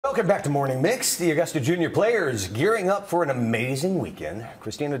Welcome back to Morning Mix. The Augusta Jr. players gearing up for an amazing weekend.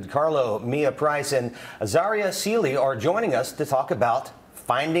 Christina DiCarlo, Mia Price, and Azaria Seeley are joining us to talk about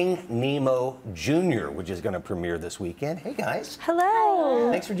Finding Nemo Jr., which is going to premiere this weekend. Hey, guys. Hello.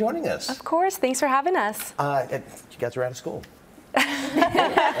 Thanks for joining us. Of course. Thanks for having us. You guys are out of school. Look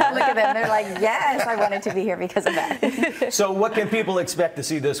at them. They're like, yes, I wanted to be here because of that. So what can people expect to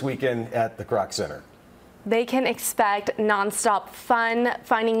see this weekend at the Kroc Center? They can expect nonstop fun.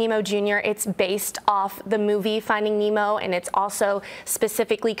 Finding Nemo Jr. It's based off the movie Finding Nemo, and it's also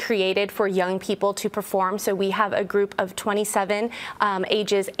specifically created for young people to perform. So we have a group of 27,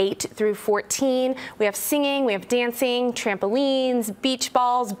 ages 8 through 14. We have singing, we have dancing, trampolines, beach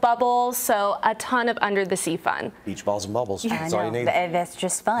balls, bubbles. So a ton of under the sea fun. Beach balls and bubbles. Yeah, That's all you need. That's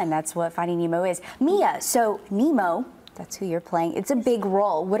just fun. That's what Finding Nemo is. Mia, so Nemo, that's who you're playing. It's a big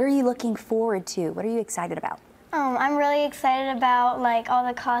role. What are you looking forward to? What are you excited about? I'm really excited about all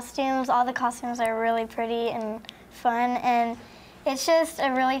the costumes. All the costumes are really pretty and fun, and it's just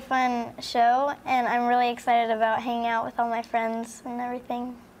a really fun show, and I'm really excited about hanging out with all my friends and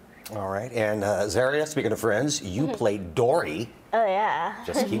everything. All right, and Zaria, speaking of friends, you played Dory. Oh yeah.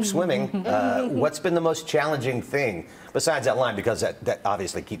 Just keep swimming. What's been the most challenging thing besides that line, because that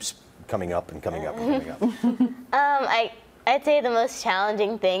obviously keeps coming up and coming up and coming up? I'd say the most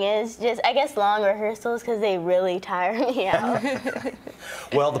challenging thing is just, I guess, long rehearsals, because they really tire me out.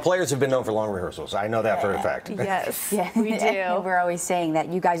 Well, the players have been known for long rehearsals. I know that for a fact. Yes, Yeah, we do. We're always saying that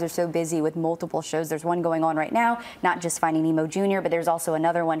you guys are so busy with multiple shows. There's one going on right now, not just Finding Nemo Jr., but there's also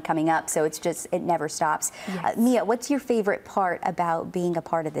another one coming up, so it's just, it never stops. Yes. Mia, what's your favorite part about being a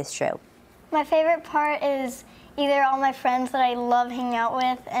part of this show? My favorite part is either all my friends that I love hanging out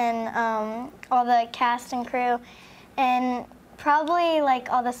with, and all the cast and crew, and probably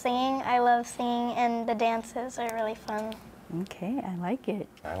all the singing. I love singing, and the dances are really fun. Okay, I like it.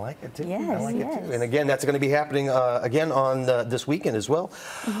 I like it too. Yes, I like it yes. too. And again, that's going to be happening again on this weekend as well.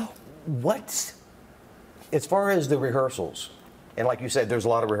 What, as far as the rehearsals, and like you said, there's a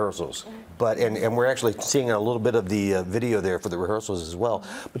lot of rehearsals, but and we're actually seeing a little bit of the video there for the rehearsals as well.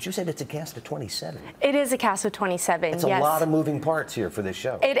 But you said it's a cast of 27. It is a cast of 27. It's yes. a lot of moving parts here for this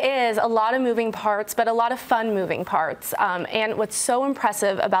show. It is a lot of moving parts, but a lot of fun moving parts. And what's so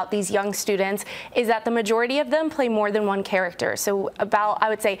impressive about these young students is that the majority of them play more than one character. So about, I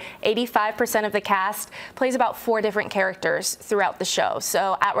would say, 85% of the cast plays about 4 different characters throughout the show.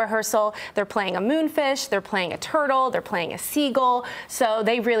 So at rehearsal, they're playing a moonfish, they're playing a turtle, they're playing a seagull. So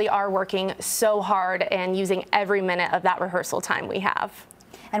they really are working so hard and using every minute of that rehearsal time we have.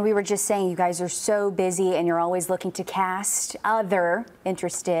 And we were just saying, you guys are so busy and you're always looking to cast other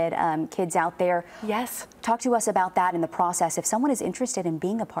interested kids out there. Yes. Talk to us about that in the process if someone is interested in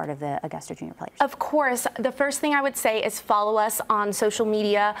being a part of the Augusta Junior players. Of course. The first thing I would say is follow us on social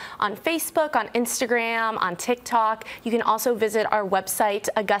media, on Facebook, on Instagram, on TikTok. You can also visit our website,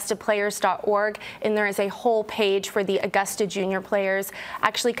 augustaplayers.org, and there is a whole page for the Augusta Junior players.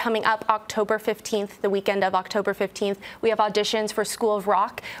 Actually, coming up October 15th, the weekend of October 15th, we have auditions for School of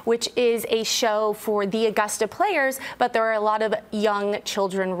Rock, which is a show for the Augusta players, but there are a lot of young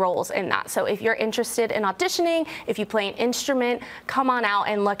children roles in that. So if you're interested in auditioning, if you play an instrument, come on out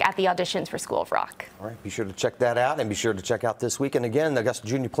and look at the auditions for School of Rock. All right, be sure to check that out, and be sure to check out this weekend again, the Augusta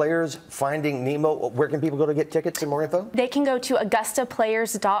Junior players, Finding Nemo. Where can people go to get tickets and more info? They can go to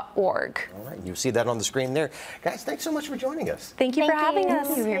augustaplayers.org. All right, you see that on the screen there. Guys, thanks so much for joining us. Thank you for having us.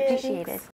 We appreciate it.